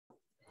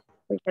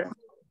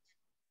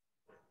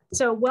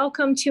So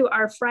welcome to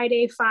our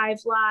Friday 5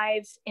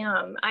 Live.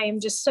 I am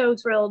just so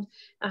thrilled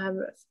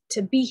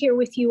to be here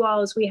with you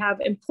all as we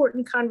have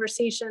important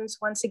conversations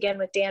once again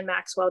with Dan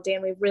Maxwell.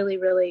 Dan, we really,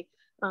 really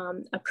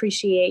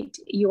appreciate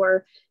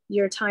your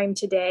time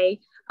today.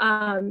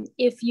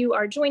 If you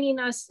are joining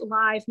us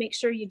live, make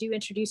sure you do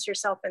introduce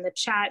yourself in the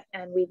chat,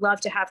 and we'd love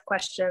to have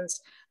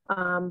questions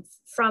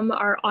from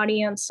our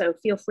audience, so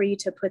feel free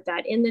to put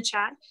that in the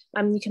chat.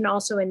 You can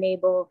also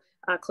enable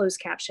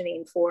closed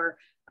captioning for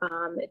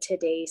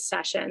today's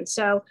session.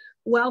 So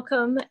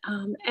welcome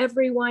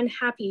everyone,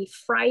 happy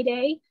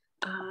Friday.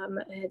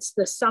 It's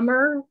the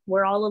summer,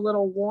 we're all a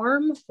little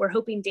warm. We're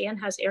hoping Dan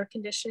has air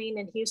conditioning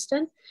in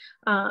Houston.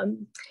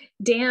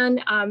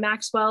 Dan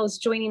Maxwell is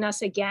joining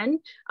us again.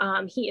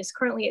 He is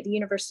currently at the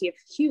University of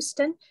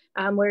Houston,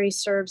 where he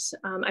serves,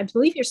 I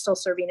believe you're still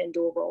serving in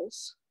dual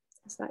roles.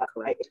 Is that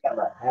correct?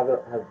 I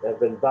have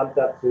been bumped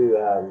up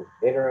to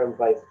Interim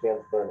Vice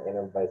Chancellor and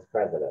Interim Vice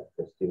President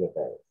for Student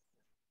Affairs.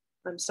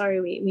 I'm sorry,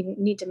 we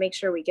need to make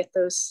sure we get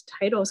those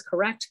titles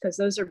correct because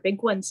those are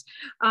big ones.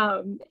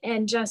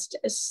 And just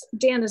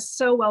Dan is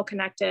so well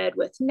connected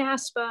with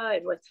NASPA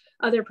and with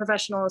other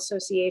professional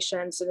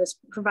associations, and has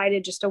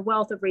provided just a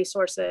wealth of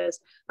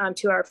resources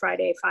to our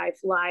Friday 5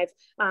 Live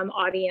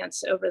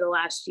audience over the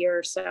last year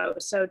or so.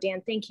 So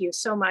Dan, thank you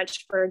so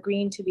much for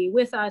agreeing to be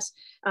with us.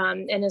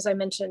 And as I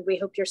mentioned, we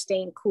hope you're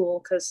staying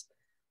cool because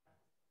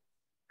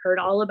heard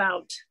all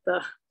about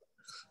the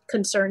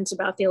concerns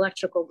about the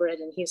electrical grid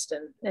in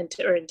Houston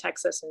or in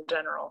Texas in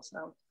general.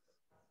 So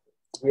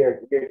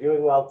we're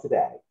doing well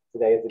today.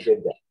 Today is a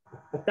good day.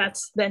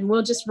 Then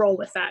we'll just roll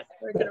with that.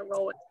 We're gonna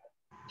roll with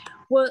it.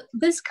 Well,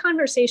 this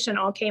conversation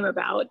all came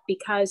about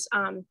because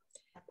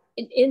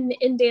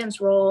in Dan's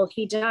role,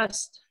 he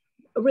just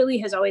really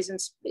has always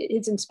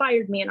it's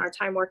inspired me in our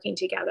time working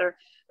together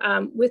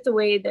with the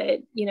way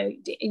that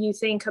you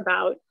think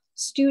about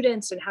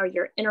students and how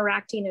you're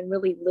interacting and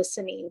really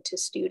listening to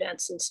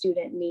students and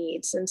student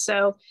needs. And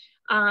so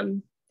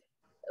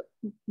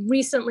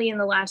recently in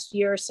the last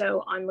year or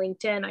so on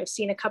LinkedIn, I've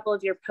seen a couple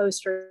of your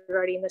posts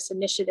regarding this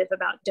initiative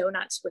about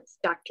donuts with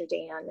Dr.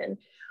 Dan,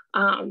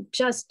 and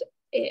just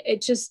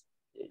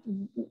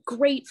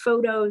great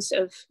photos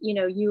of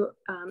you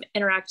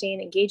interacting,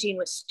 engaging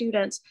with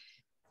students.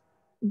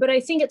 But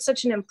I think it's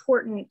such an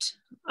important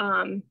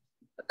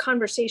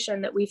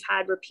conversation that we've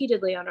had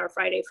repeatedly on our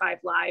Friday 5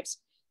 Lives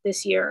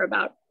this year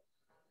about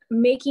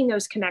making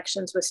those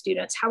connections with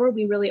students. How are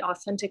we really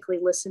authentically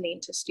listening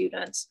to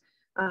students?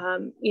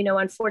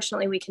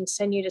 Unfortunately, we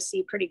continue to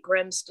see pretty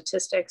grim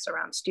statistics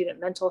around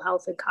student mental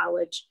health in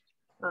college,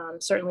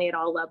 certainly at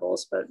all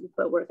levels, but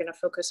we're going to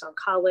focus on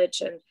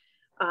college and,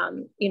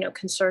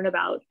 concern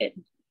about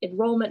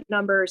enrollment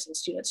numbers and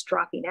students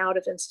dropping out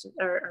of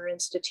our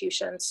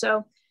institutions.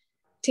 So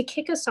to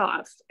kick us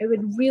off, I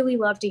would really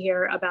love to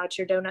hear about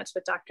your Donuts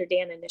with Dr.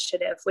 Dan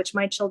initiative, which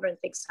my children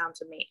think sounds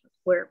amazing.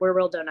 We're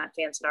real donut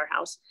fans in our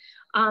house.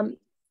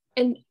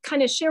 And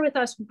kind of share with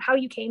us how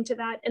you came to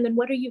that, and then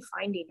what are you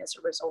finding as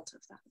a result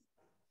of that?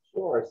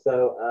 Sure.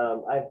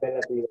 So I've been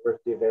at the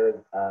University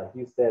of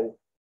Houston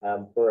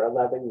for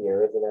 11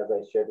 years, and as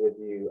I shared with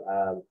you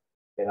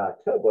in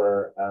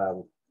October,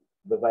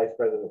 the Vice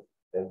President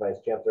and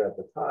Vice Chancellor at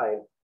the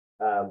time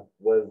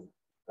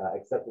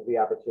accepted the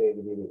opportunity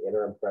to be the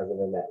interim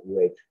president at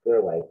UH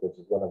Clear Lake, which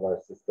is one of our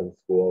system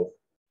schools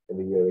in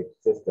the UH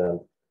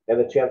system. And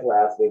the chancellor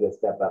asked me to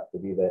step up to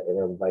be the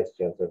interim vice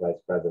chancellor, vice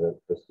president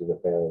for student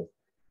affairs.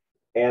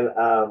 And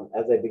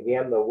as I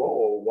began the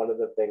role, one of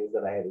the things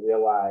that I had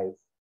realized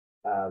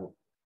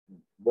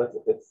was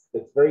it's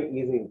very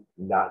easy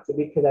not to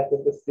be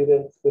connected with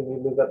students when you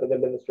move up in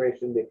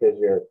administration, because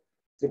you're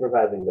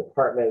supervising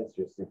departments,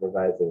 you're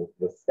supervising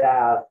the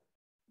staff,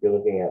 you're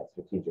looking at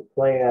strategic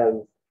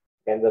plans.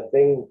 And the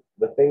thing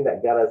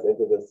that got us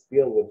into this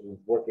field, which is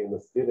working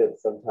with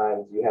students,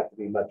 sometimes you have to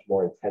be much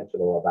more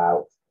intentional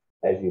about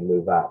as you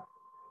move up.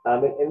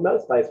 And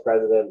most vice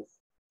presidents,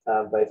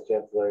 vice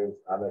chancellors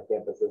on their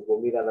campuses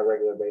will meet on a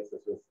regular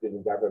basis with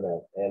student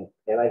government.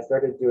 And I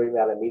started doing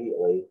that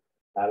immediately.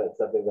 It's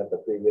something that the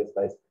previous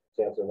vice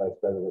chancellor, vice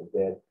president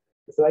did.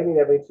 So I meet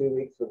every 2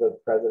 weeks with the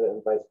president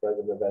and vice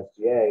president of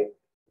SGA.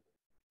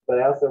 But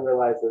I also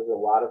realized there's a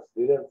lot of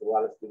students, a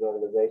lot of student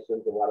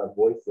organizations, a lot of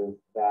voices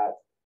that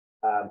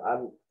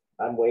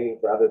I'm waiting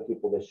for other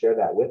people to share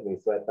that with me.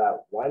 So I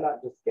thought, why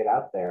not just get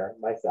out there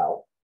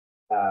myself,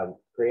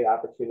 create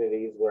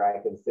opportunities where I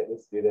can sit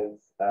with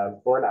students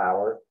for an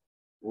hour,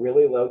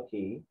 really low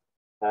key.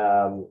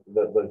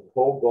 The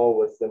whole goal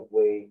was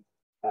simply,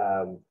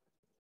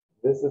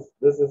 this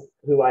is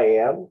who I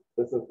am.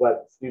 This is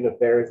what student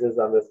affairs is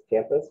on this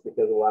campus,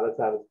 because a lot of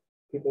times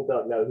people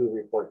don't know who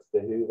reports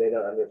to who. They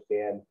don't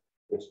understand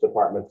which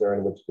departments are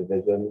in which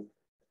divisions.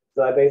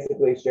 So I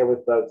basically share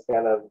with folks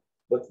kind of,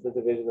 what's the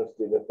division of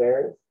student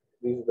affairs?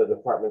 These are the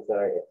departments that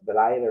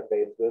I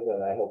interface with,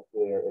 and I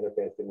hopefully are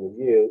interfacing with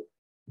you.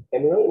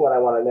 And really what I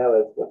want to know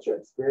is, what's your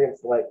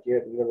experience like here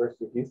at the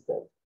University of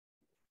Houston?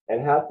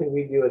 And how can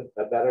we do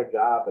a better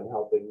job in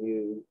helping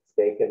you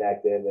stay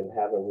connected and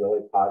have a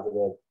really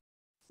positive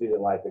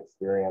student life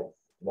experience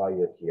while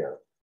you're here.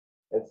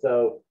 And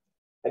so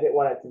I didn't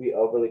want it to be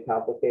overly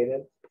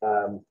complicated.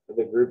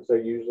 The groups are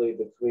usually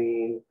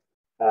between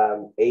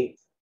 8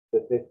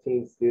 to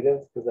 15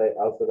 students, because I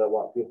also don't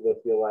want people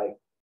to feel like,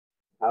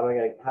 how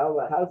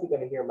is he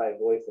going to hear my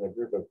voice in a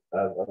group of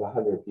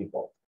 100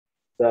 people?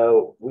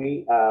 So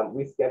we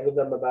scheduled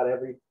them about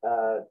every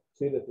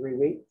 2 to 3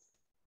 weeks.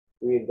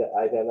 We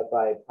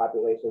identified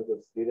populations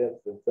of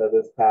students. And so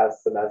this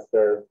past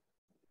semester,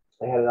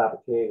 I had an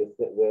opportunity to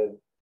sit with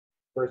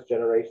first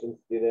generation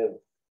students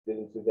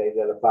who've aged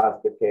out of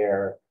foster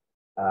care.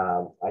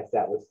 I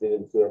sat with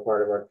students who are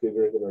part of our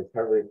Cougars in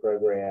Recovery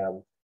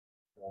program.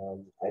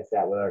 I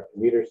sat with our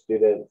commuter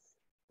students.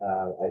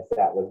 I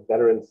sat with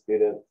veteran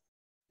students.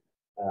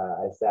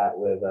 I sat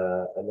with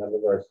a number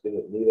of our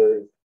student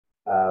leaders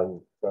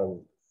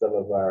from some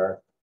of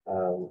our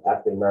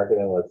African American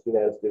and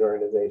Latino student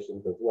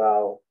organizations as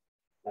well.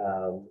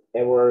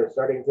 And we're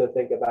starting to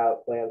think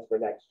about plans for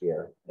next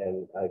year.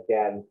 And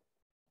again,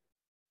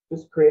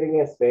 just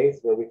creating a space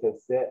where we can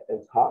sit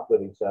and talk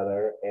with each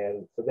other,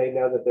 and so they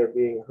know that they're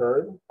being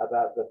heard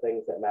about the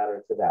things that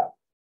matter to them.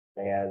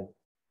 And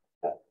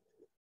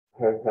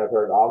have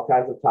heard all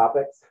kinds of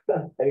topics,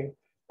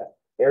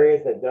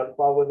 areas that don't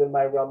fall within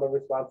my realm of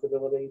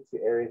responsibility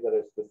to areas that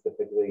are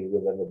specifically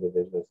within the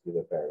Division of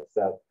Student Affairs.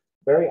 So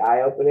very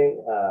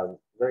eye-opening,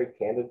 very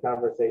candid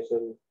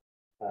conversations,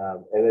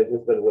 and it's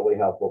just been really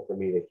helpful for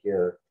me to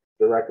hear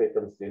directly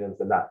from students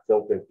and not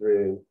filtered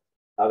through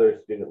other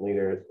student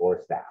leaders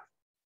or staff.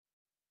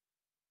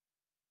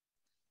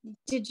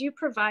 Did you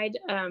provide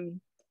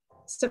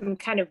some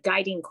kind of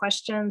guiding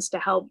questions to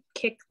help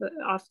kick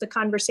off the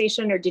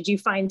conversation, or did you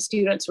find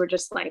students were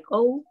just like,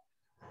 oh,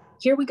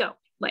 here we go,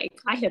 like,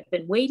 I have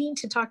been waiting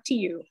to talk to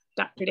you,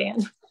 Dr.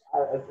 Dan?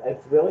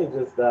 It's really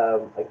just,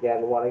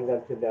 again, wanting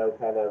them to know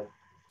kind of,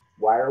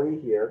 why are we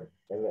here?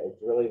 And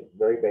it's really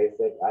very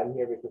basic. I'm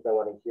here because I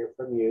want to hear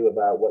from you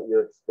about what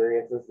your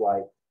experience is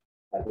like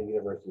at the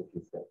University of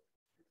Houston.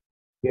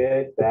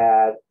 Good,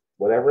 bad,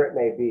 whatever it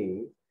may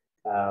be.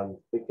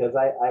 Because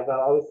I've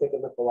always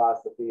taken the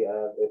philosophy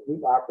of, if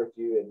we've offered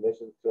you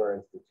admissions to our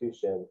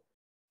institution,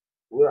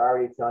 we're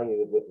already telling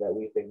you that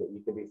we think that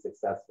you can be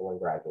successful and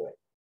graduate.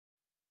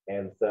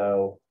 And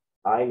so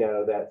I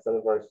know that some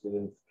of our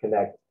students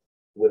connect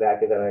with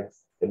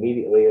academics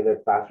immediately in their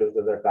classrooms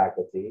with their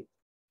faculty.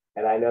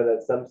 And I know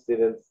that some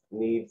students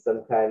need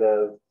some kind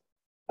of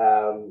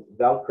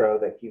Velcro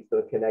that keeps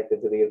them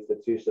connected to the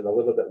institution a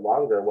little bit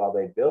longer while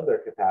they build their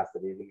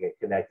capacity to get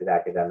connected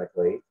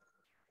academically.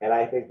 And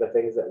I think the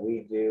things that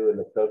we do in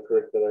the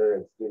co-curricular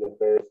and student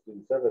affairs,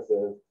 student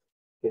services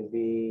can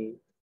be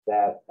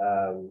that,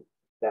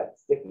 that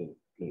sticky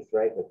piece,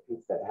 right? The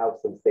piece that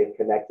helps them stay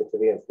connected to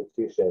the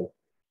institution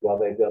while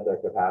they build their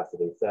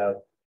capacity.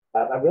 So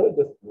I really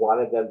just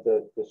wanted them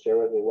to share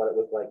with me what it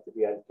was like to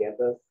be on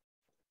campus,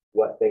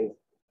 what things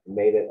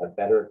made it a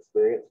better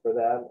experience for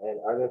them, and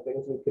are there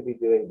things we could be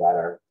doing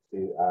better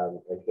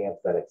to enhance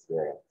that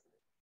experience.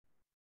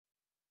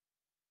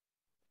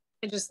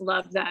 I just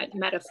love that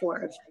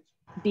metaphor of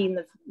being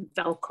the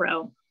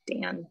Velcro,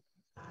 Dan.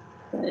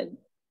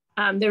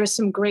 There was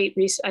some great,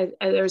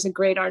 there was a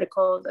great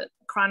article that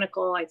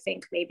Chronicle, I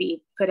think,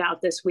 maybe put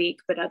out this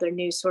week, but other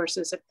news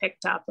sources have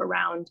picked up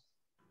around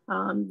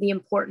the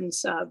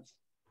importance of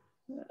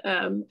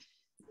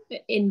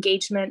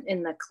engagement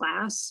in the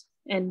class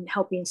and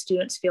helping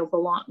students feel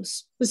belong,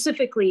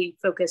 specifically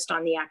focused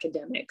on the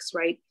academics,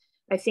 right?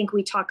 I think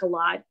we talk a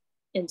lot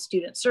in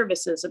student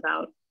services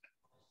about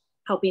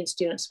helping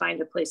students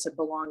find a place of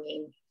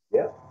belonging.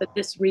 Yeah. But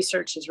this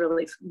research is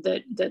really,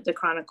 the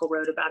Chronicle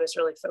wrote about, is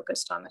really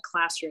focused on the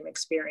classroom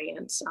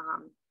experience.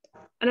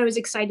 And I was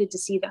excited to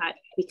see that,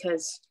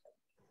 because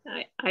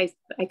I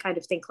kind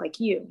of think like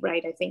you,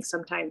 right? I think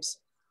sometimes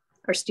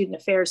our student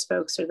affairs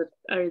folks are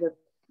the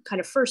kind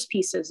of first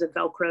pieces of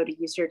Velcro,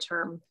 to use your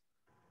term.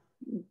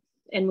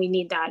 And we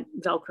need that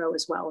Velcro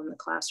as well in the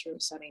classroom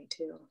setting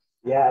too.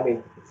 Yeah, I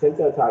mean,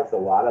 Tinto talks a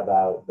lot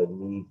about the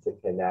need to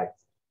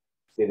connect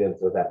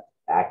students with that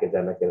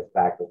academic and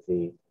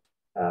faculty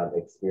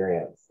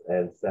experience.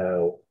 And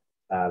so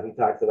he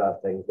talks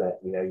about things that,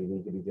 you know, you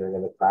need to be doing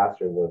in the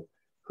classroom with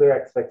clear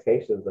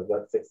expectations of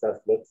what success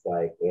looks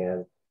like,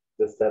 and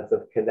the sense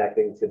of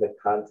connecting to the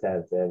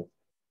content and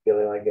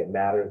feeling like it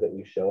matters that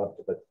you show up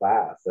to the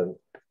class. And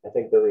I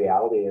think the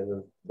reality is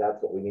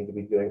that's what we need to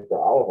be doing for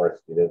all of our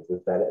students,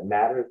 is that it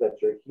matters that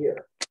you're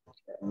here.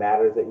 It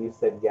matters that you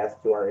said yes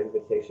to our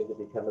invitation to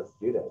become a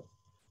student.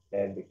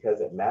 And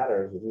because it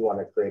matters, we want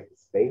to create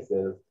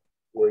spaces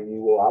where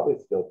you will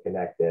always feel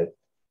connected,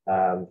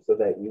 so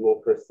that you will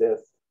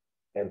persist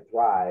and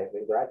thrive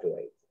and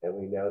graduate. And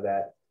we know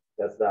that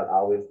that's not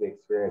always the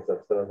experience of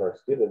some of our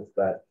students,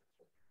 but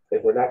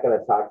if we're not going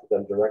to talk to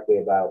them directly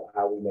about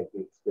how we make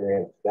the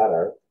experience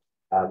better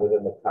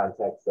within the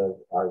context of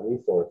our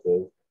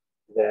resources,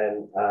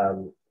 then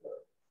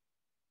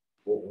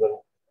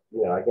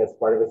you know, I guess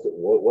part of it is,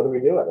 what are we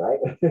doing, right?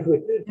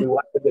 we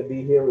want them to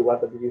be here, we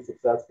want them to be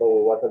successful,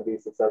 we want them to be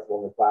successful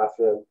in the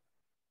classroom,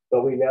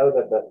 but we know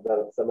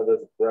that some of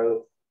this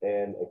growth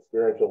and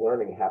experiential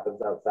learning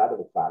happens outside of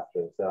the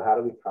classroom. So how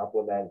do we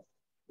complement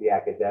the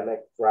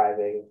academic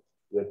thriving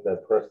with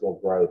the personal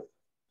growth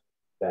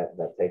that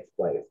takes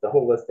place? The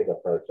holistic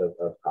approach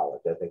of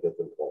college, I think, is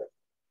important.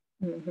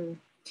 Mm-hmm.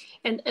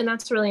 And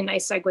that's a really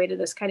nice segue to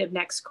this kind of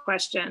next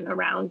question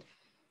around,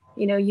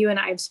 you and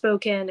I have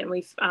spoken, and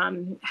we've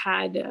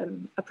had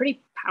a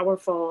pretty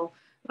powerful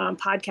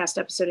podcast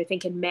episode, I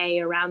think in May,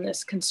 around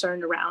this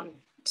concern around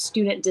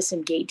student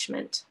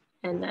disengagement,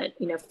 and that,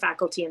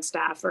 faculty and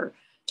staff are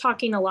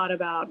talking a lot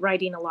about,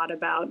 writing a lot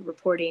about,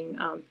 reporting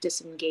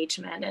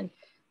disengagement. And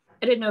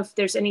I didn't know if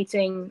there's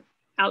anything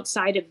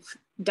outside of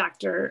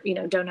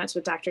Donuts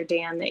with Dr.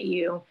 Dan that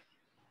you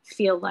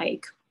feel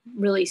like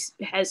really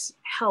has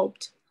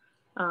helped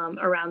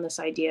around this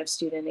idea of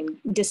student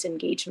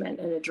disengagement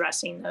and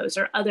addressing those,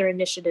 or other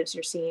initiatives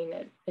you're seeing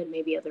at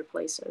maybe other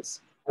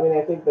places. I mean,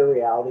 I think the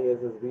reality is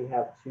we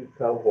have two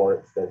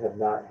cohorts that have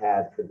not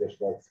had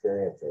traditional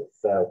experiences.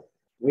 So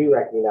we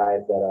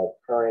recognize that our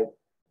current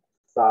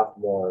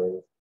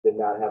sophomores did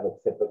not have a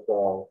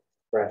typical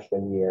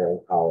freshman year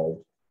in college.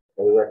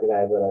 And we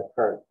recognize that our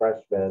current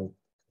freshmen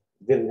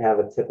didn't have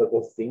a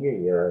typical senior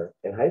year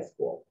in high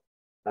school.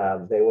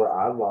 They were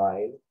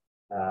online,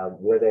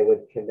 where they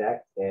would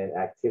connect in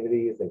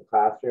activities and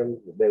classrooms.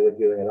 They were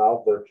doing it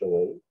all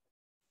virtually.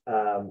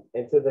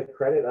 And to the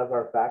credit of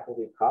our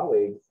faculty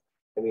colleagues,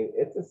 I mean,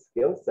 it's a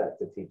skill set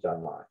to teach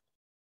online.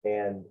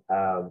 And,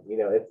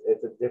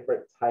 it's a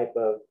different type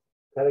of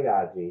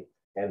pedagogy.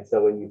 And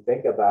so when you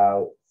think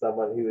about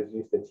someone who is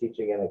used to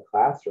teaching in a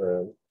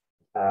classroom,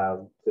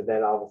 to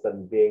then all of a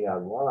sudden being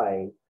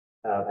online,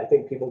 I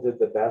think people did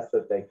the best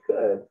that they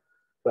could,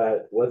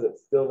 but was it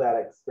still that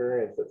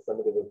experience that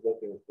somebody was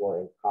looking for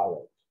in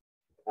college?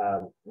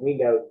 We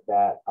note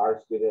that our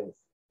students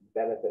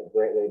benefit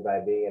greatly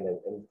by being in an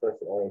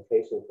in-person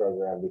orientation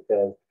program,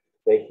 because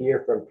they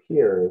hear from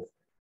peers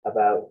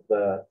about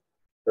the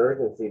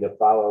urgency to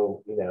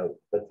follow,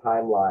 the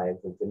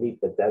timelines and to meet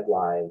the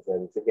deadlines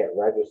and to get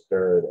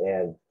registered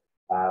and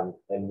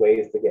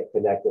ways to get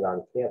connected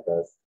on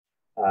campus.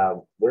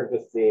 We're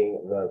just seeing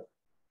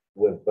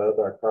with both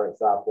our current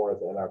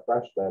sophomores and our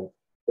freshmen,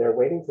 they're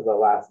waiting to the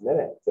last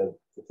minute to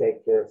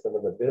take care of some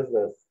of the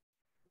business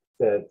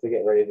to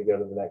get ready to go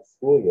to the next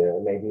school year.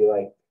 And maybe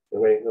like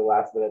they're waiting to the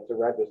last minute to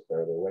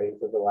register. They're waiting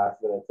to the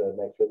last minute to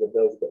make sure the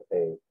bills get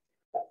paid.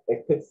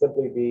 It could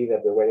simply be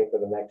that they're waiting for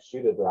the next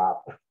shoe to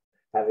drop,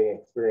 having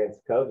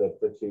experienced COVID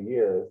for 2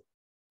 years,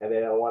 and they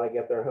don't want to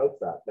get their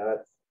hopes up. Now,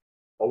 that's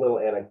a little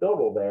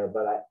anecdotal there,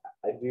 but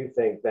I do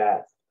think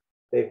that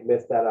they've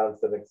missed out on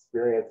some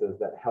experiences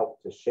that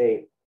help to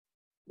shape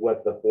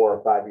what the 4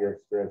 or 5 year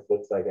experience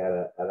looks like at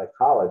a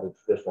college, a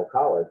traditional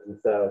college. And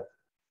so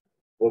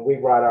when we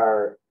brought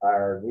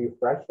our new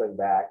freshmen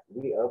back,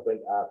 we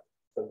opened up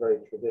some very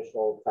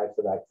traditional types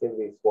of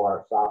activities for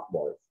our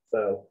sophomores.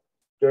 So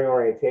during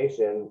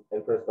orientation,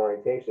 in-person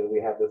orientation,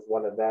 we have this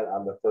one event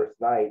on the first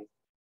night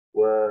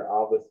where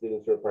all the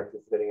students who are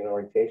participating in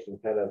orientation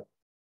kind of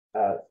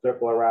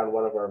circle around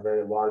one of our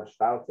very large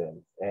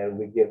fountains, and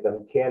we give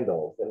them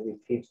candles, and we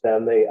teach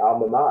them the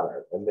alma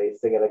mater, and they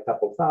sing it a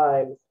couple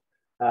times.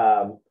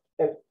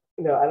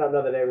 And I don't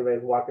know that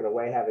everybody's walking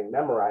away having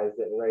memorized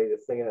it and ready to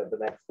sing it at the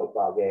next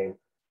football game,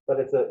 but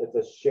it's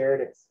a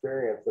shared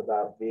experience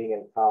about being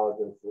in college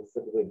and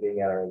specifically being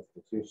at our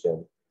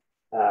institution.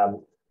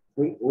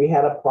 We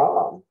had a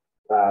prom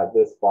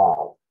this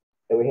fall,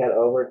 and we had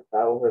over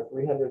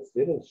 300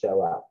 students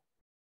show up.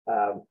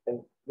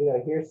 And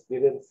here's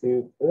students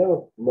who, and they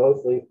were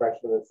mostly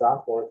freshmen and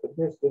sophomores, but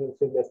here's students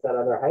who missed out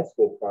on their high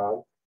school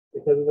prom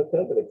because of the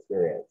COVID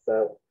experience.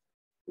 So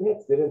we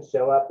had students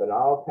show up in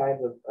all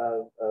kinds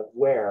of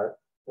wear,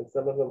 and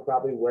some of them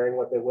probably wearing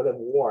what they would have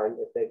worn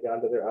if they'd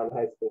gone to their own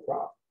high school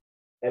prom.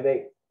 And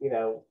they,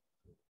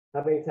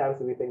 how many times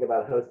do we think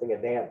about hosting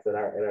a dance in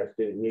our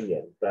student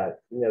union? But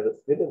the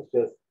students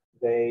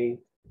they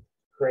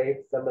crave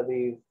some of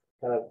these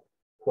kind of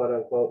quote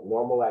unquote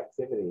normal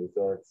activities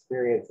or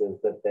experiences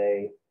that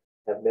they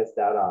have missed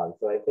out on.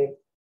 So I think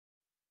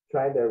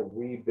trying to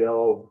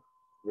rebuild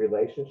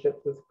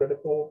relationships is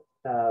critical.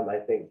 I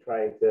think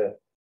trying to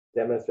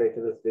demonstrate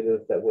to the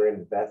students that we're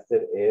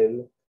invested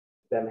in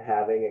them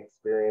having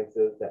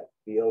experiences that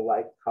feel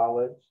like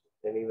college,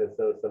 and even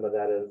so some of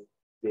that is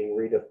being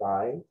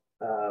redefined.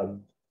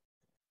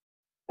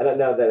 I don't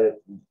know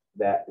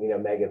that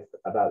Meg, it's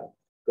about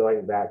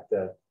going back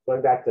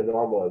to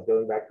normal, is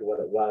going back to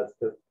what it was,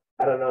 because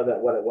I don't know that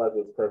what it was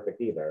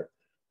perfect either.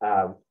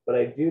 But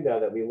I do know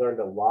that we learned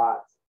a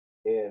lot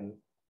in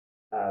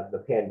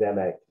the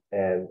pandemic,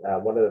 and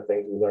one of the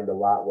things we learned a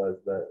lot was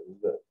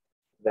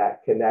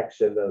that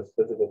connection, those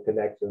physical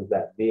connections,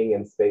 that being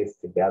in space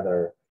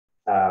together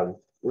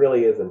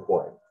really is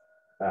important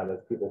as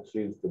people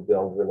choose to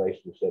build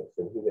relationships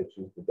and who they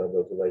choose to build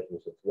those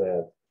relationships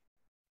with.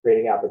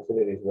 Creating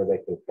opportunities where they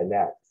can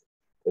connect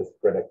is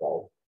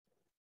critical.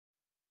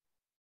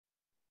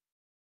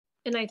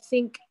 And I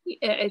think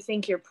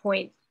your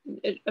point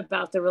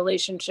about the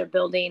relationship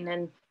building,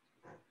 and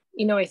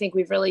I think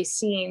we've really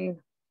seen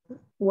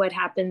what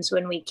happens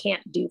when we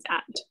can't do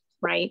that,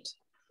 right?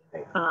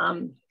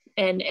 And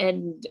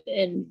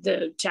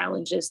the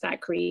challenges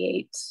that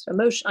creates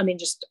emotion. I mean,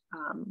 just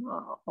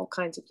all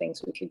kinds of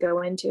things we could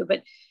go into,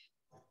 but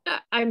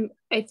I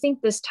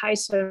think this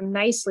ties so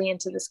nicely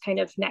into this kind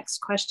of next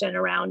question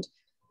around,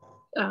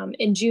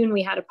 in June,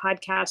 we had a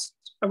podcast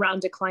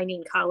around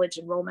declining college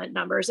enrollment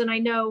numbers. And I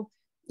know,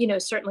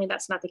 certainly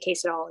that's not the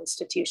case at all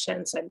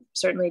institutions. I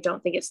certainly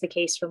don't think it's the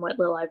case from what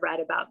little I've read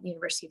about the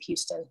University of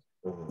Houston.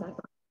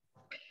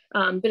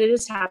 But it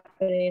is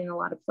happening in a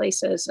lot of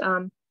places.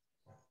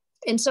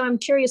 And so I'm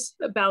curious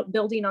about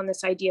building on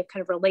this idea of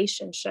kind of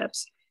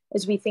relationships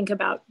as we think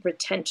about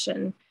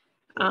retention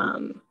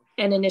and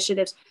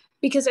initiatives,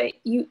 because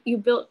you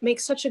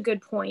make such a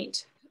good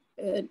point.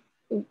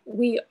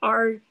 We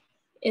are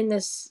in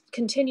this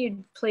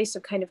continued place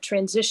of kind of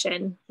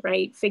transition,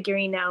 right?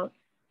 Figuring out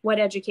what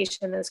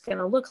education is going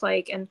to look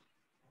like. And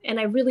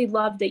I really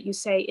love that you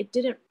say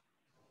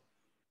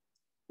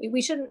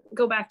we shouldn't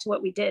go back to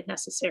what we did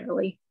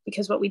necessarily,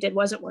 because what we did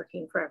wasn't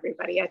working for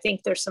everybody. I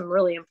think there's some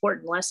really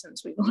important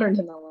lessons we've learned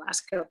in the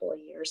last couple of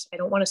years. I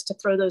don't want us to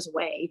throw those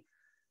away.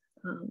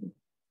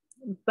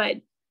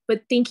 But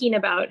thinking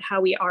about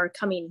how we are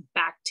coming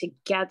back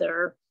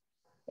together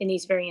in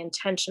these very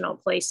intentional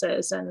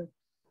places. And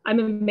I'm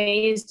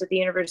amazed at the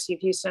University of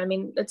Houston. I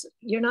mean,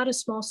 you're not a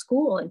small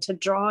school, and to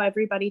draw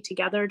everybody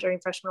together during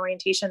freshman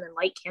orientation and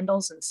light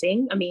candles and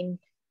sing, I mean,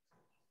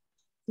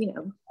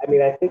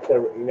 I think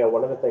that,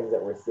 one of the things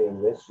that we're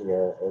seeing this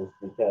year is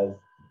because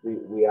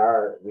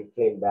we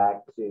came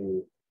back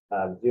to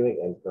doing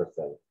in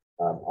person.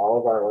 All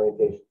of our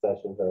orientation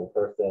sessions are in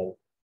person.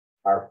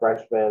 Our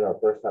freshman or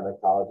first time in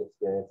college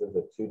experience is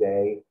a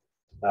 2-day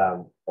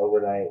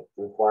overnight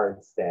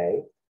required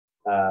stay.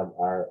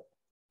 Our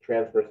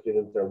transfer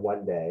students are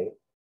 1 day.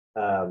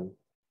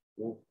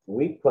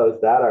 We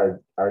closed out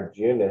our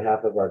June and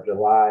half of our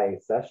July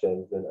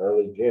sessions in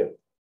early June.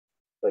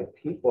 Like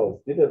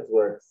students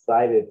were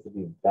excited to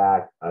be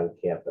back on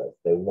campus.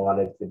 They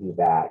wanted to be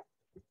back.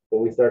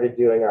 When we started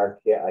doing our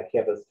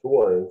campus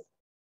tours,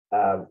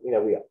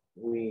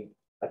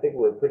 I think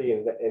we were pretty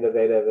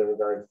innovative in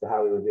regards to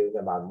how we were doing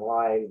them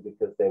online,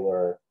 because they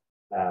were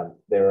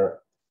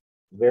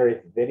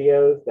various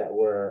videos that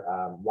were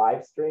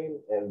live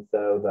streamed, and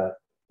so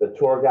the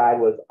tour guide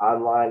was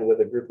online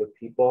with a group of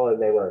people, and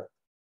they were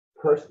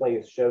personally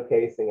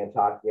showcasing and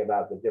talking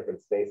about the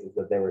different spaces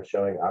that they were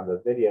showing on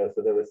the video.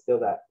 So there was still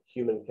that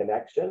human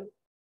connection.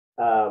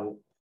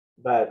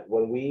 But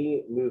when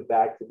we moved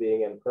back to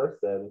being in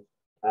person,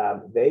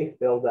 they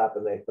filled up,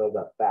 and they filled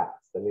up fast.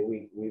 I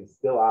mean, we've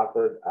still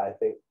offered, I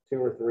think,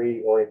 2 or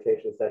 3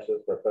 orientation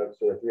sessions for folks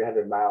who are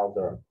 300 miles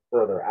or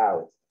further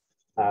out.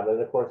 And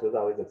of course, there's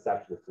always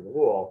exceptions to the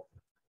rule.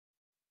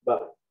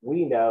 But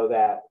we know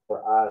that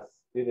for us,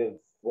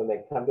 students, when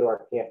they come to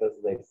our campus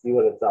and they see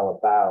what it's all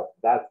about,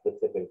 that's the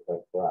tipping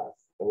point for us.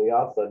 And we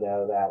also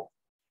know that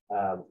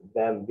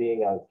them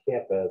being on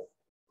campus,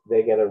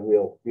 they get a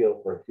real feel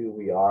for who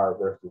we are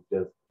versus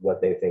just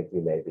what they think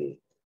we may be.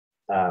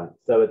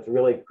 So it's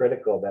really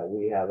critical that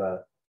we have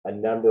a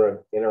number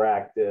of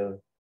interactive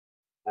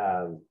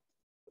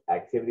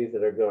activities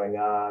that are going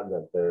on,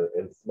 that they're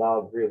in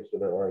small groups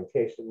with their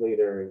orientation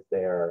leaders.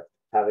 They're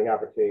having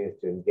opportunities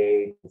to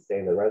engage and stay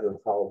in the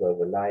residence halls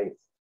overnight.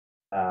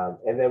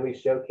 And then we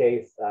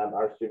showcase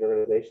our student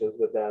organizations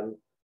with them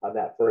on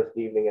that first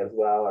evening as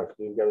well. Our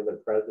student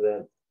government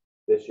president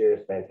this year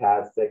is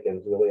fantastic and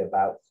is really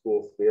about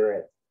school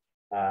spirit.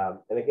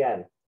 And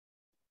again,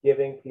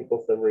 giving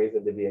people some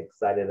reason to be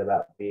excited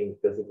about being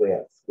physically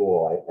at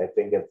school. I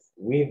think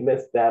we've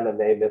missed them and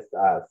they missed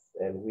us,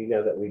 and we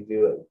know that we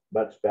do it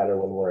much better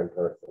when we're in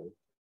person.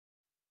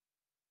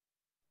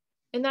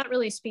 And that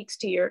really speaks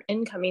to your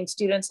incoming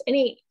students.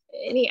 Any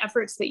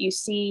efforts that you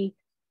see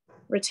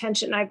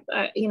retention?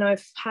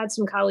 I've had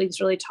some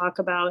colleagues really talk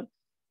about,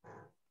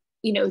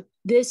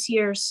 this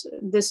year's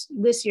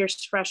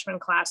freshman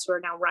class, who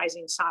are now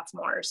rising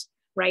sophomores,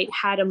 right,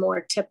 had a more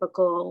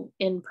typical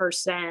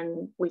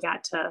in-person, we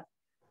got to,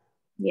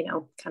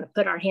 kind of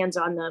put our hands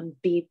on them,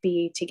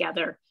 be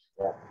together.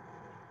 Yeah.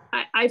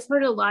 I've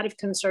heard a lot of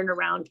concern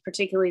around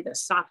particularly the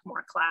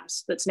sophomore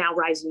class that's now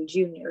rising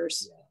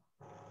juniors,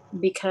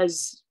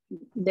 because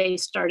they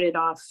started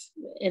off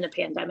in a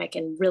pandemic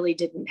and really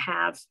didn't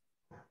have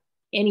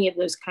any of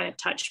those kind of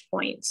touch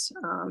points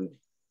on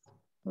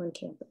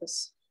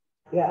campus.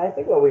 Yeah, I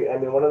think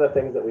one of the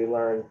things that we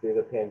learned through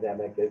the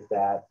pandemic is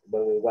that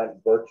when we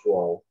went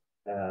virtual,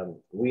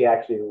 we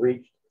actually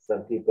reached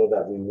some people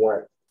that we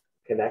weren't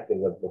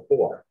connecting with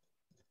before.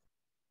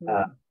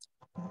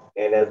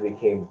 And as we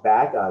came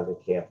back onto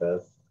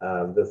campus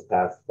this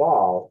past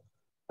fall,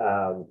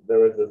 there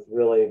was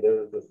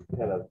this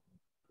kind of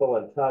pull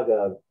and tug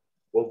of,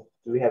 well,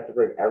 do we have to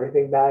bring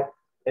everything back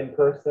in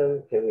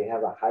person? Can we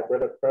have a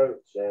hybrid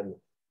approach? And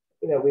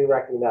we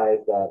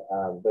recognize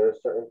that there are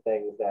certain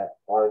things that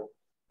aren't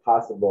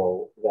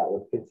possible that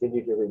would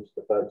continue to reach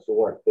the folks who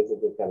weren't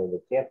physically coming to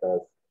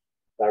campus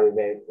by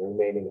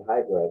remaining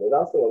hybrid. It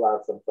also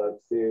allowed some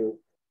folks who,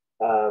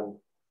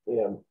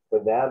 for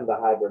them, the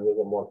hybrid was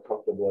a more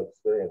comfortable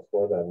experience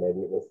for them. Maybe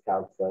it was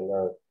counseling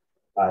or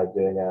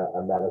doing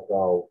a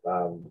medical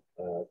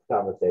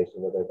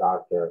conversation with their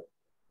doctor.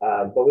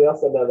 But we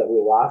also know that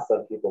we lost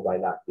some people by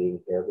not being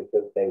here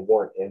because they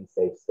weren't in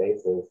safe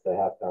spaces to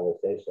have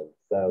conversations.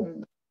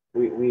 So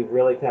we've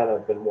really kind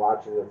of been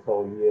watching this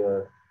whole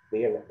year,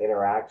 the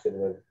interaction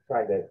with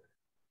trying to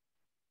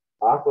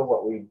offer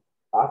what we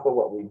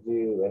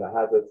do in a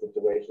hybrid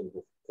situation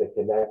to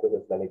connect with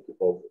as many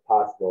people as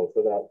possible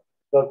so that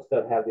folks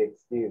don't have the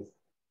excuse,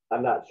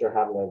 I'm not sure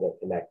how I'm going to get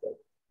connected,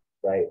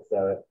 right?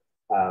 So,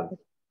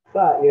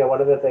 but,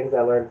 one of the things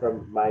I learned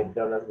from my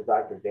donuts with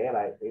Dr. Dan,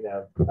 I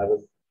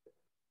was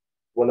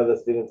one of the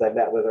students I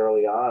met with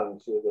early on.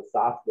 She was a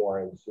sophomore,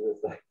 and she was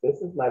like,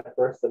 this is my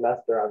first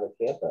semester on the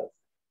campus.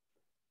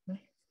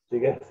 She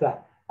goes,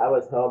 I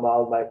was home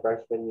all of my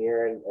freshman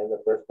year and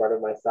the first part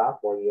of my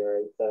sophomore year.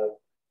 And so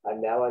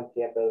I'm now on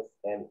campus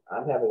and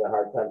I'm having a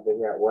hard time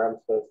figuring out where I'm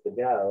supposed to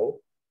go.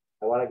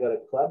 I want to go to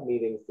club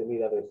meetings to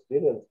meet other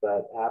students,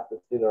 but half the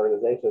student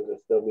organizations are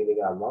still meeting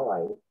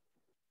online.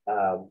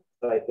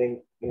 So I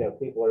think,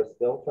 people are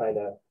still trying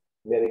to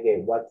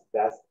mitigate what's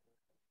best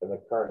in the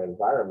current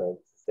environment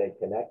to stay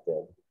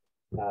connected.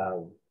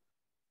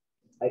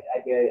 I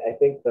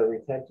think the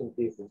retention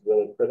piece is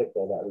really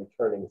critical, that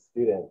returning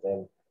students.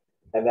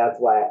 And that's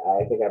why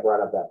I think I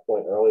brought up that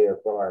point earlier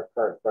from our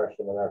current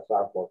freshman and our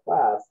sophomore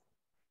class.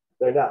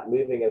 They're not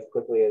moving as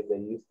quickly as they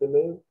used to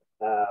move.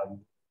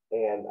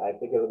 And I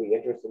think it'll be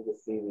interesting to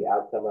see the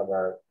outcome of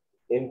our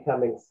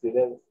incoming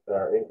students,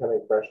 our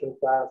incoming freshman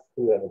class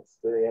who have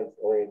experienced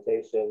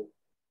orientation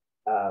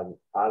on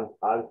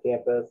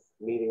campus,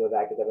 meeting with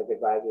academic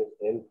advisors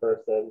in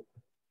person,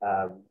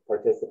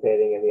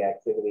 participating in the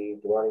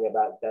activities, learning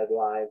about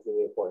deadlines and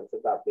the importance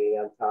about being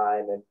on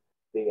time and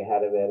being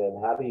ahead of it,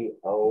 and how do you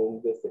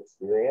own this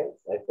experience?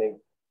 I think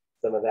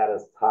some of that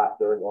is taught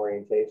during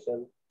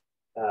orientation.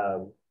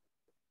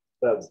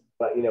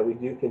 But we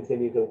do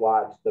continue to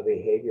watch the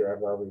behavior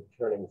of our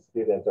returning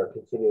students, our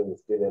continuing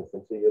students,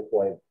 and to your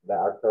point, that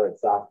our current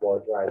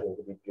sophomores rising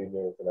to be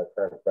juniors and our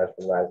current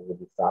freshmen rising to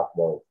be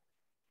sophomores.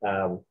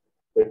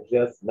 They're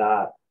just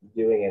not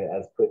doing it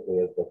as quickly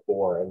as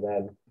before. And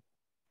then,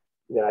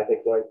 I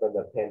think going from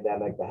the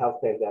pandemic, the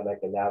health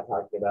pandemic, and now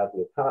talking about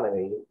the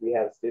economy, we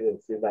have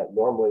students who might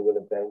normally would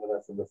have been with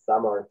us in the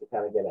summer to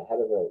kind of get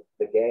ahead of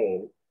the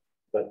game,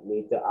 but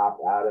need to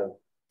opt out of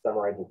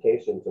summer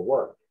education to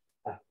work.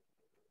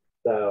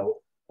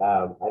 So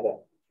I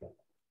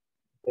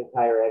think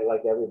higher ed,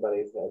 like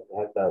everybody's,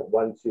 has the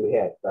 1-2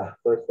 hit.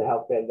 First the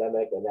health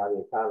pandemic and now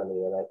the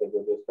economy. And I think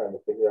we're just trying to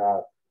figure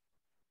out,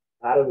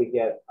 how do we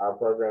get our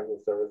programs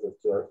and services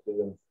to our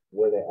students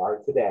where they are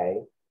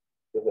today,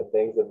 with the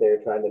things that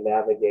they're trying to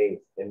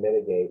navigate and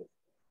mitigate,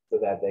 so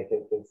that they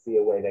can see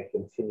a way to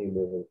continue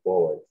moving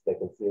forward. So they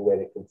can see a way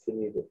to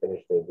continue to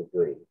finish their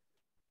degree,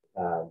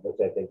 which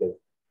I think is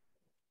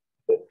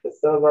it's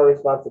some of our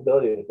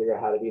responsibility to figure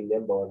out how to be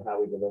nimble and how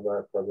we deliver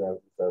our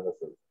programs and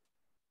services.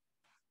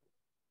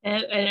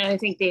 And I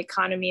think the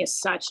economy is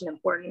such an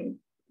important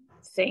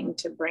thing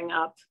to bring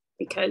up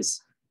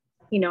because,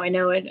 I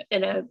know in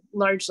a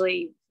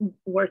largely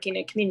working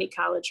at community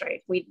college,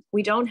 right? We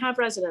don't have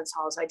residence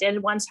halls. I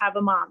did once have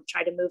a mom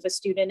try to move a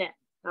student in.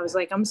 I was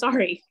like, I'm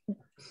sorry,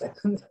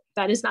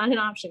 that is not an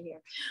option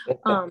here.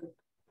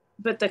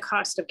 But the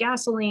cost of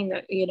gasoline,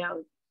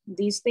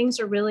 these things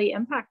are really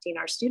impacting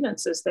our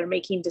students as they're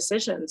making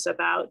decisions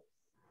about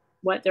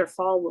what their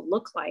fall will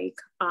look like,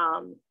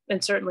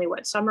 and certainly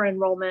what summer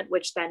enrollment,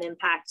 which then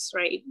impacts,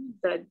 right,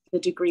 the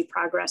degree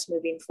progress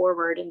moving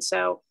forward. And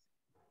so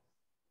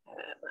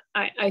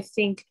I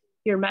think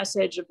your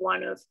message of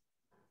one of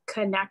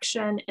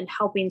connection and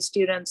helping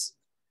students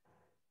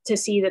to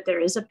see that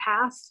there is a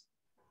path,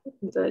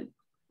 and that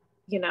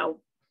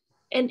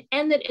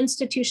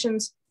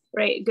institutions,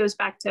 right, it goes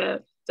back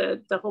to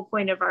the whole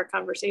point of our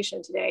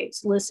conversation today.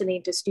 It's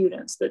listening to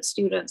students,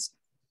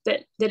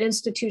 that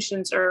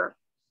institutions are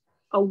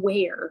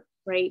aware,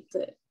 right?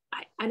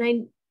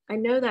 I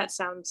know that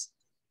sounds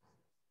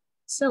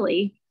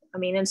silly. I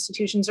mean,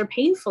 institutions are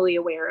painfully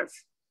aware of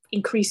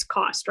increased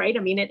cost, right? I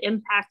mean, it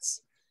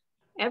impacts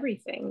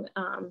everything.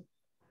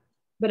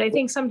 But I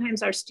think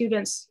sometimes our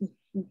students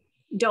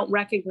don't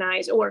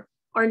recognize or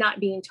are not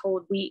being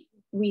told, we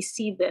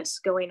see this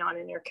going on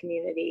in your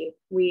community.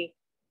 We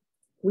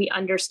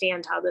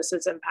understand how this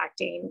is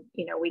impacting,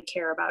 we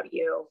care about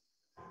you.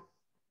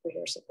 We're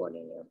here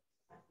supporting you.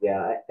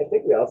 Yeah, I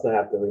think we also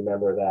have to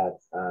remember that,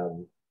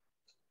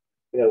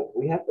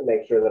 we have to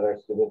make sure that our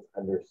students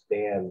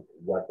understand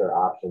what their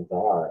options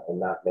are and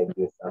not make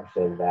the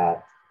assumption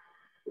that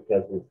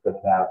because we put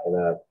it out in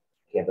a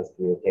campus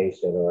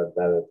communication or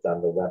that it's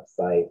on the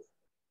website,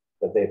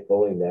 that they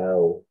fully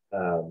know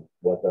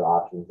what their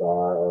options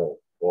are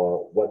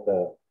or what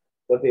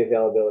the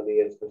availability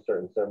is for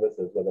certain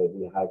services, whether it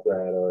be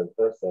hybrid or in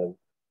person.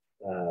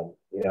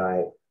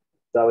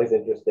 It's always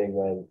interesting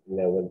when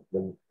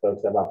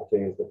folks have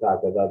opportunities to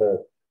talk with other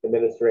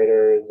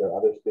administrators or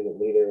other student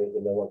leaders,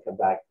 and then what comes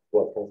back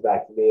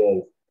to me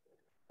is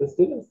the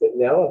students that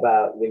know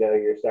about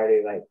your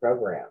Saturday night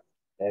program,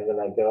 and then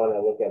I go and I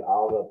look at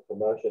all the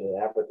promotion and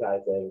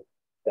advertising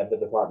that the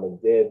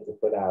department did to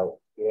put out,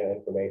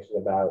 information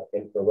about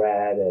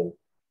infrared and,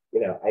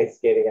 ice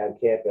skating on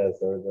campus,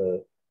 or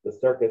the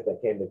circus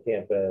that came to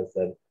campus.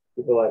 And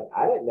people are like,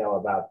 I didn't know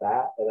about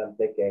that. And I'm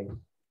thinking,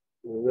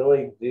 we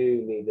really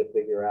do need to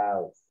figure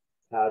out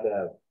how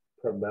to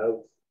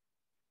promote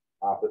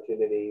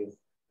opportunities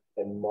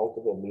in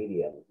multiple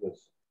mediums, which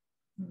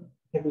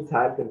can be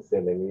time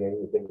consuming.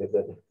 You think, is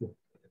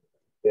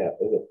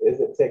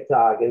it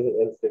TikTok? Is it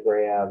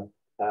Instagram?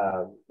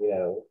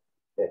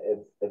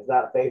 It's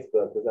not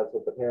Facebook, because that's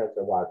what the parents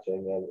are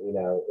watching. And,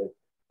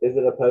 is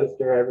it a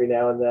poster every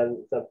now and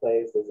then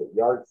someplace? Is it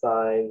yard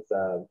signs?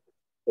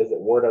 Is it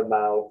word of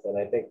mouth? And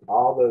I think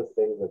all those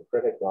things are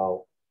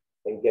critical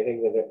in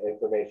getting the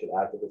information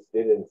out to the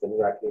students and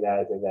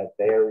recognizing that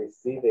they are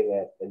receiving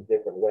it in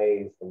different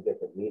ways from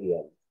different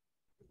mediums.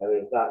 And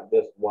there's not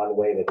just one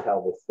way to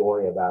tell the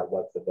story about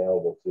what's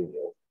available to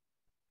you.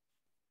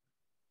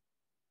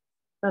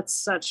 That's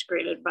such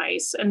great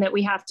advice. And that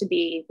we have to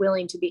be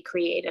willing to be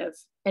creative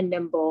and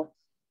nimble,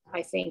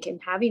 I think, in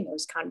having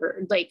those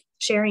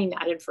sharing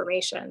that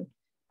information.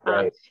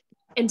 Right.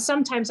 And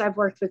sometimes I've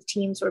worked with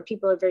teams where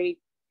people are very,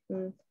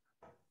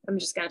 I'm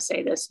just going to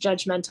say this,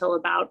 judgmental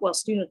about, well,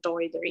 students don't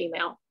read their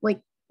email. Like,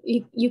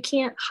 you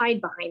can't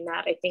hide behind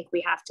that. I think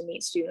we have to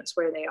meet students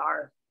where they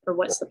are, or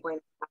what's the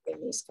point of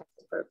having these kinds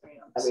of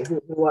programs? I mean,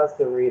 who wants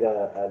to read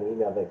an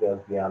email that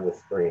goes beyond the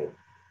screen?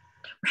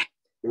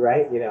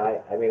 Right?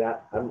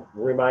 I'm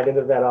reminded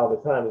of that all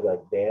the time. It's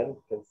like, Dan,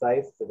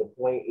 concise, to the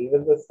point.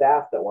 Even the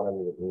staff that want to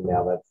read an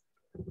email that's,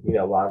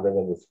 longer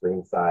than the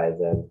screen size,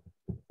 and,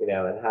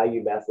 and how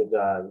you message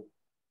on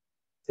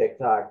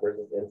TikTok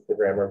versus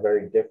Instagram are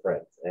very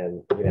different.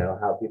 And,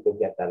 how people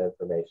get that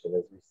information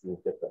is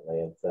received differently.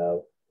 And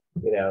so,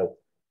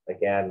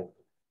 again,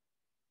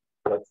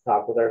 let's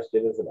talk with our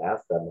students and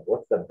ask them,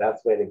 what's the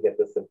best way to get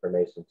this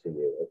information to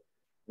you? If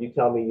you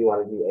tell me you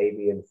want to do A,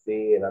 B, and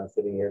C, and I'm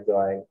sitting here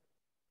going,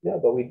 no,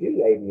 but we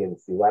do A, B, and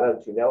C. Why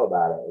don't you know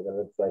about it? And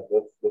then it's like,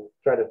 let's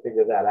try to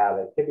figure that out.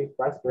 It can be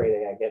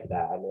frustrating. I get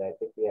that. I mean, I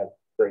think we have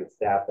great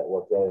staff that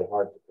work really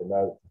hard to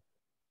promote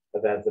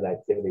events and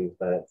activities,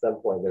 but at some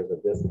point there's a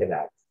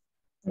disconnect.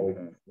 So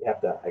we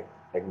have to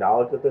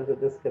acknowledge that there's a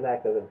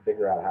disconnect and then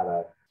figure out how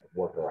to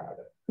work around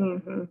it.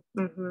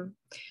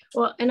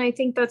 Well, and I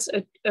think that's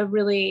a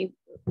really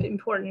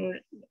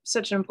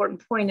such an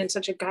important point, and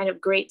such a kind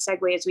of great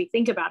segue as we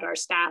think about our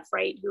staff,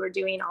 right, who are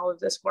doing all of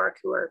this work,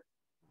 who are,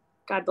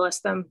 God bless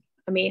them.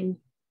 I mean,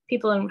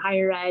 people in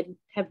higher ed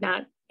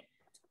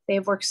they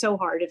have worked so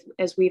hard,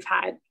 as we've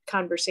had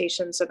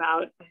conversations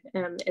about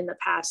in the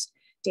past,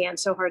 Dan,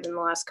 so hard in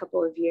the last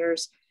couple of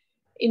years.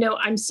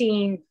 I'm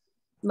seeing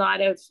a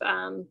lot of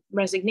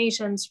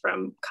resignations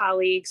from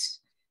colleagues.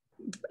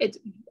 It's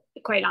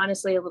quite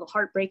honestly a little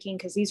heartbreaking,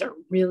 because these are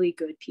really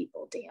good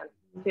people, Dan,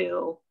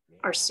 who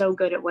are so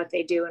good at what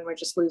they do, and we're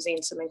just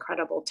losing some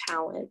incredible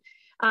talent.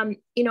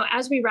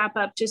 As we wrap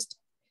up, just,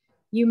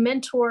 you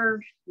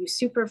mentor, you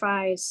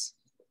supervise,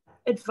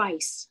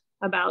 advice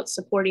about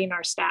supporting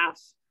our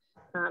staff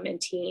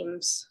and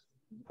teams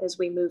as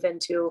we move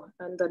into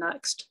the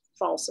next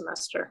fall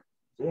semester.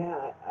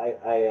 Yeah,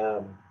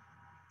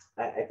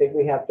 I think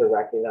we have to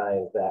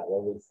recognize that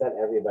when we sent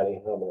everybody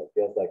home, and it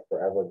feels like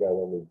forever ago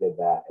when we did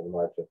that in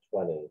March of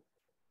 20,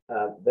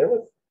 there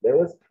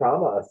was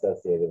trauma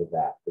associated with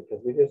that,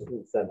 because we just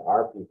didn't send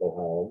our people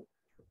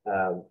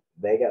home.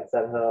 They got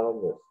sent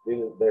home.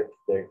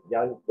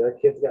 Their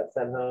kids got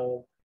sent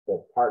home. Their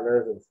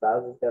partners and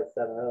spouses got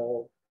sent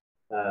home.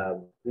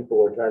 People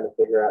were trying to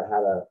figure out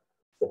how to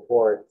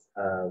support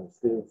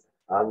students'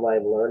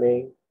 online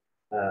learning.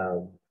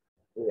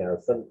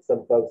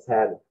 Some folks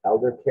had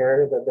elder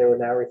care that they were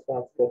now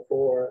responsible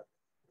for.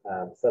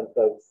 Some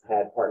folks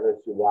had partners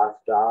who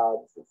lost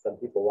jobs, and some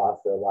people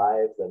lost their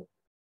lives.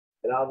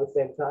 And all at the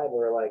same time, we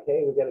were like,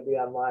 hey, we got to be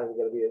online. We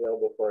got to be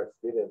available for our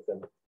students.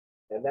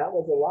 And that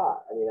was a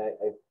lot. I mean,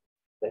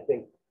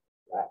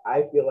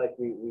 I feel like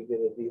we did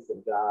a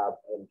decent job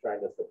in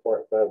trying to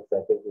support folks.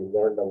 I think we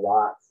learned a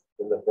lot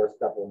in the first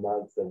couple of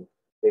months, and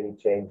maybe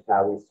changed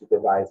how we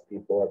supervise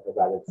people or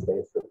provided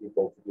space for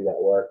people to do that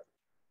work.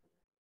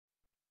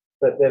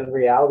 But then the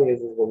reality is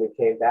when we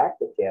came back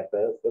to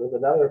campus, there was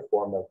another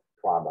form of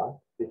trauma,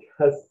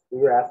 because we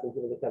were asking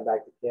people to come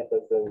back to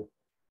campus in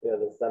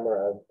the summer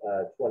of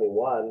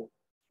 21,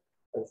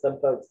 and some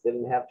folks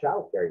didn't have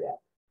childcare yet.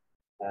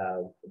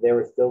 They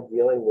were still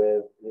dealing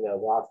with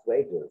lost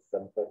wages.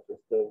 Some folks were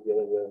still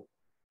dealing with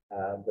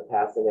the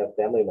passing of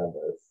family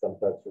members. Some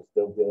folks were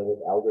still dealing with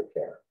elder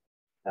care.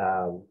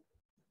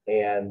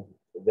 And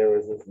there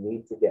was this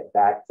need to get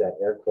back to,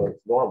 air quotes,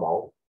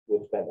 normal,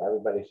 which meant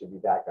everybody should be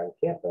back on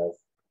campus.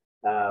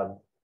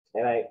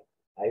 And I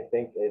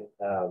think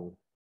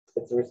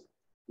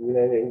we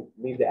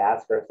need to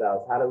ask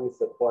ourselves, how do we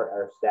support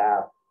our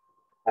staff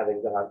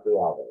having gone through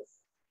all this?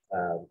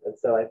 And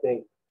so I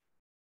think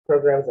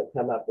programs that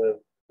come up with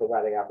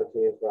providing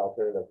opportunities for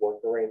alternative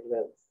work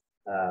arrangements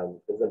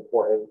is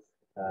important.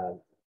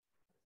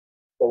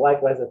 But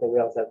likewise, I think we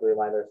also have to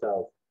remind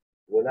ourselves,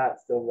 we're not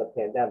still in the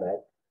pandemic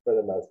for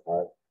the most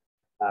part.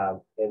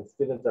 And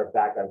students are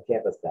back on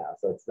campus now.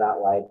 So it's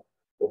not like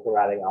we're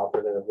providing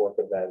alternative work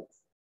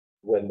events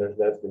when there's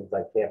no students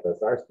on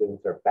campus. Our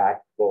students are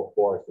back full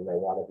force and they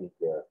want to be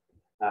here.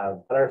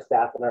 But our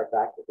staff and our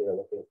faculty are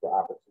looking for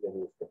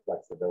opportunities for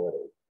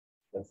flexibility.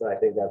 And so I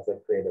think that's a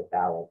creative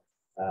balance.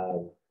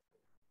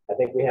 I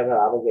think we have an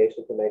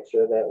obligation to make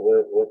sure that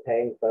we're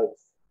paying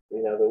folks,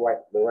 you know, the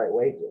right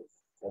wages.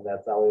 And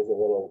that's always a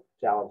little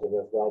challenging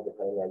as well,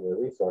 depending on your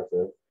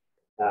resources.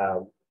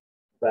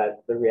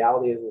 But the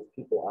reality is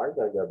people aren't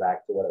going to go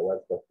back to what it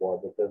was before,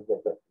 because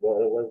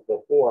what it was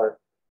before,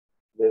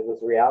 there's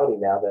this reality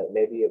now that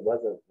maybe it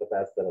wasn't the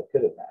best that it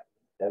could have been,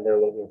 and they're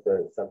looking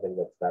for something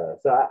that's better.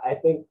 So I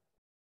think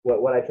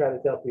what I try to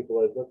tell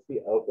people is, let's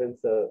be open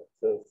to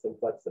some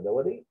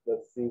flexibility.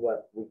 Let's see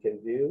what we can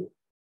do.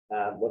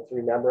 Let's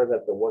remember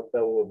that the work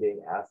that we're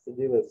being asked to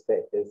do is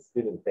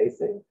student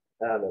facing,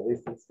 at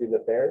least in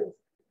student affairs.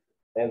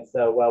 And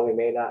so while we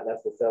may not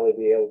necessarily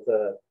be able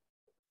to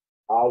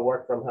all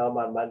work from home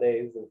on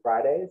Mondays and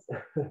Fridays,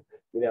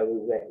 you know,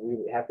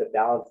 we have to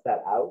balance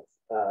that out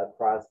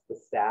across the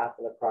staff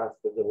and across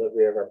the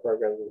delivery of our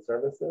programs and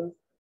services.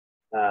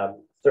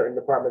 Certain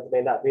departments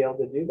may not be able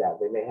to do that.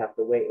 They may have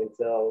to wait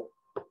until,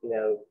 you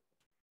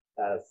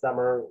know,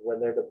 summer when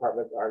their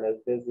departments aren't as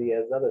busy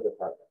as other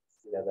departments.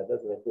 You know, that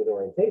doesn't include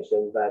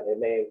orientation, but it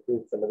may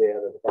include some of the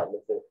other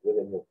departments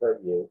within your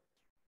purview.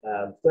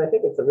 So I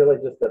think it's really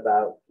just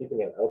about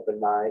keeping an open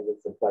mind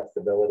with some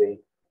flexibility,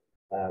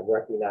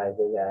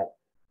 recognizing that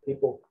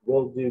people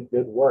will do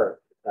good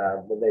work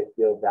when they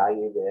feel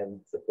valued and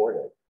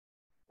supported.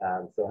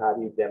 So how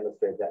do you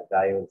demonstrate that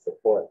value and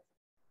support?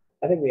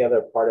 I think the other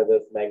part of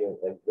this, Megan,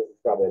 and this is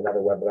probably another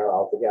webinar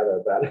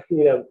altogether, but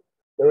you know,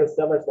 there was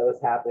so much that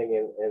was happening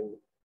in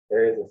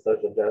areas of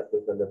social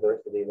justice and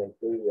diversity and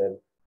inclusion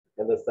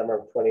in the summer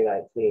of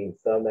 2019.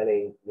 So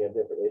many, you know,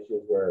 different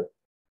issues were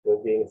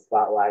being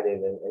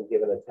spotlighted and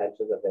given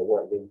attention that they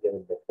weren't being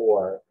given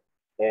before.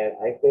 And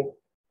I think,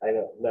 I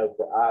don't know,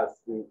 for us,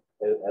 we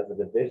as a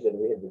division,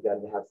 we had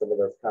begun to have some of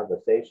those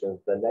conversations.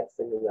 The next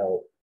thing we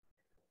know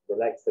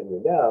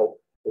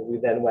is we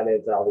then went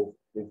into all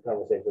these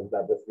conversations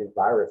about this new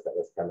virus that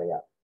was coming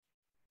up.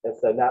 And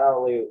so not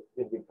only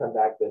did we come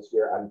back this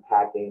year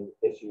unpacking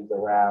issues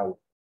around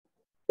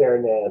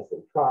fairness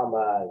and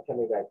trauma and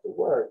coming back to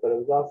work, but it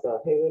was also,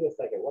 hey, wait a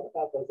second, what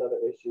about those other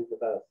issues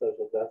about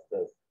social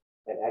justice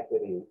and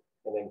equity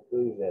and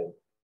inclusion?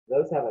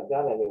 Those haven't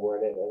gone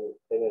anywhere. And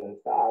in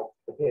fact,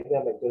 the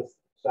pandemic just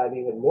shined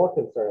even more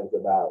concerns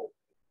about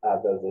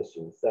those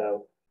issues.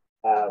 So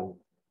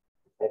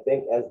I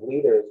think as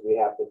leaders, we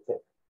have to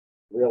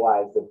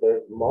realize that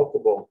there's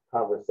multiple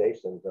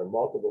conversations or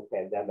multiple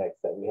pandemics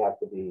that we have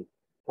to be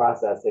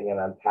processing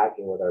and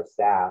unpacking with our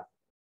staff.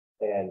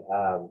 And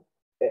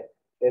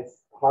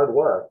it's hard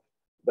work,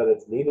 but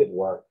it's needed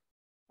work.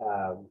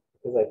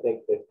 Because I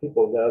think if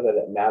people know that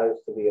it matters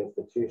to the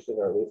institution,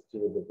 or at least to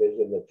your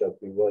division, that you'll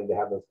be willing to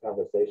have those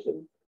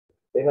conversations,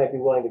 they might be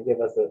willing to give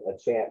us a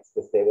chance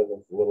to stay with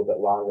us a little bit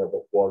longer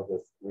before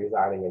just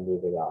resigning and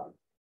moving on.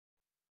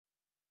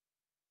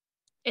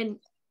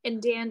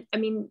 And Dan, I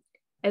mean,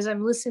 as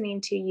I'm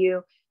listening to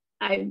you,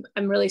 I'm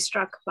really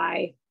struck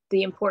by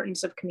the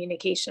importance of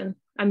communication.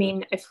 I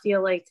mean, I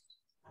feel like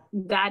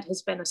that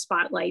has been a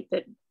spotlight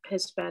that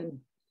has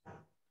been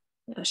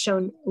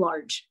shown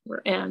large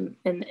in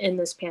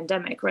this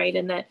pandemic, right?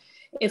 And that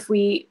if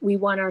we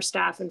want our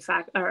staff, in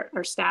fact,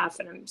 our staff,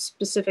 and I'm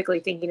specifically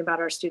thinking about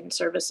our student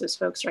services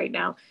folks right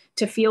now,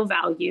 to feel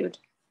valued,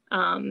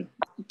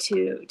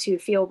 to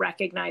feel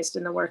recognized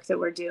in the work that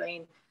we're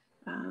doing.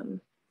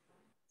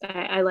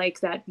 I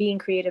like that, being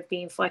creative,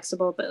 being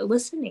flexible, but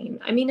listening.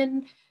 I mean,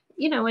 and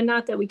you know, and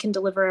not that we can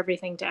deliver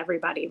everything to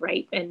everybody,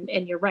 right?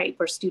 And you're right,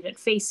 we're student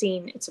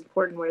facing. It's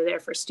important we're there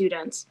for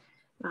students.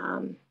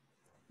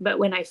 But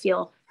when I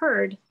feel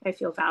heard, I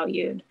feel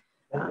valued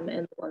in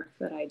the work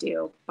that I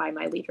do by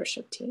my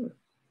leadership team.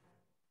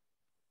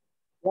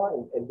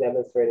 Well, and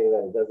demonstrating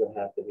that it doesn't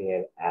have to be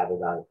an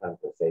added-on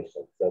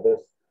conversation. So there's,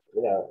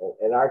 you know,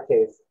 in our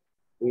case,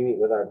 we meet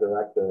with our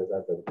directors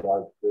as a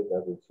large group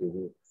every 2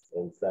 weeks.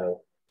 And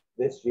so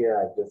this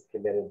year, I've just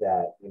committed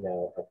that, you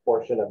know, a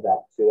portion of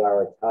that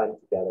 2-hour time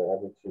together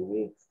every 2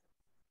 weeks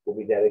will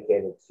be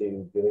dedicated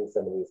to doing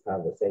some of these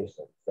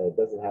conversations. So it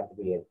doesn't have to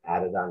be an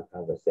added-on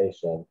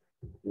conversation.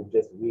 We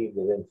just weaved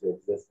it into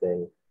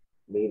existing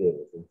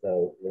meetings. And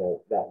so, you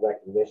know, that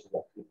recognition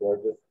that people are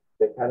just,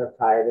 they're kind of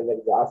tired and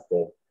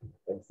exhausted.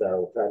 And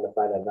so trying to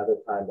find another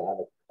time to have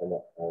an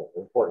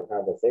important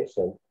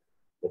conversation,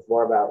 it's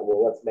more about,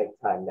 well, let's make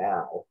time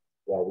now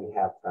while we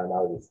have time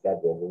already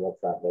scheduled, and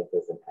let's not make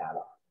this an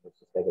add-on. Let's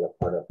just make it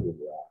a part of who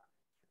we are.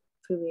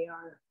 Who we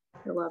are.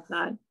 I love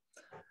that.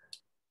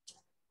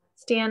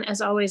 Stan, as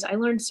always, I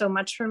learned so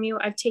much from you.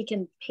 I've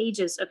taken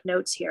pages of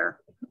notes here,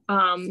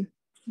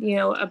 you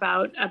know,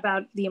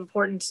 about the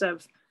importance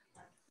of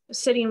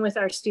sitting with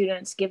our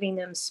students, giving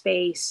them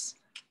space.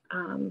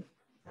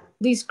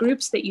 These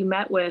groups that you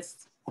met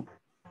with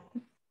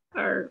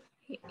are,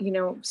 you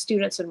know,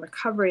 students in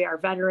recovery, our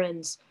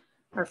veterans,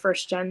 our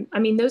first gen. I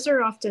mean, those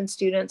are often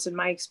students in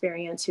my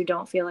experience who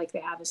don't feel like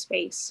they have a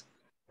space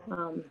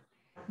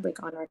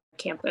like on our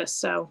campus.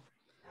 So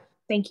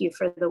thank you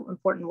for the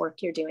important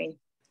work you're doing,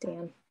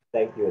 Dan.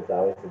 Thank you. It's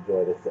always a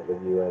joy to sit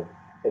with you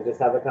and just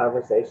have a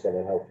conversation,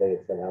 and hopefully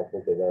it's been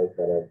helpful to those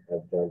that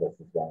have joined us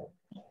as well.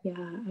 Yeah,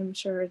 I'm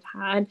sure it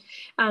had.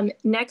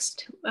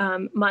 Next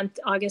month,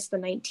 August the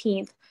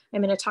 19th,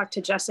 I'm going to talk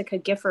to Jessica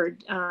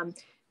Gifford,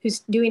 who's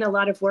doing a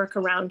lot of work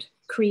around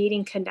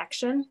creating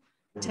connection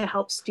to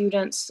help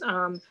students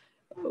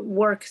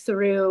work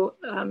through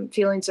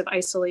feelings of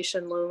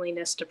isolation,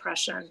 loneliness,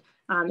 depression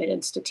in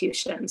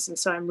institutions. And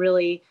so I'm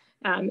really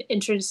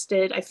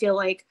interested. I feel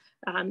like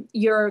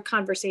your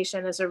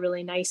conversation is a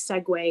really nice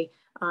segue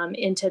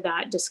into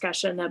that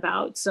discussion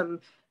about some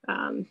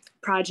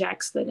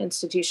projects that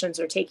institutions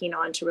are taking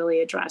on to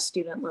really address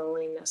student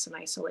loneliness and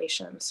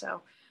isolation.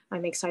 So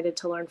I'm excited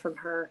to learn from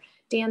her.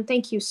 Dan,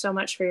 thank you so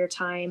much for your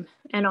time.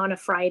 And on a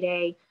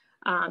Friday,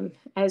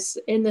 as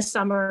in the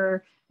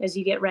summer, as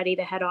you get ready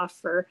to head off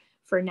for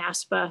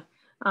NASPA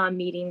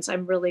meetings,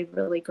 I'm really,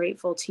 really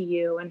grateful to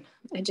you. And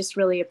I just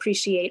really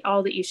appreciate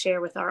all that you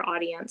share with our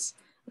audience.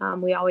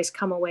 We always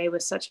come away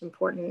with such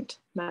important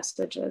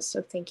messages.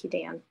 So thank you,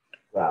 Dan.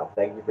 Wow,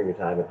 thank you for your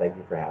time and thank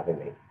you for having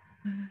me.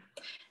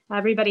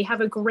 Everybody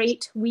have a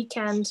great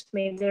weekend.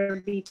 May there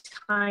be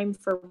time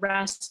for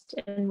rest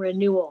and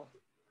renewal.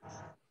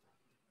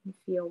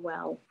 Feel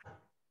well.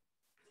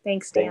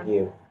 Thanks, Dan. Thank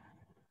you.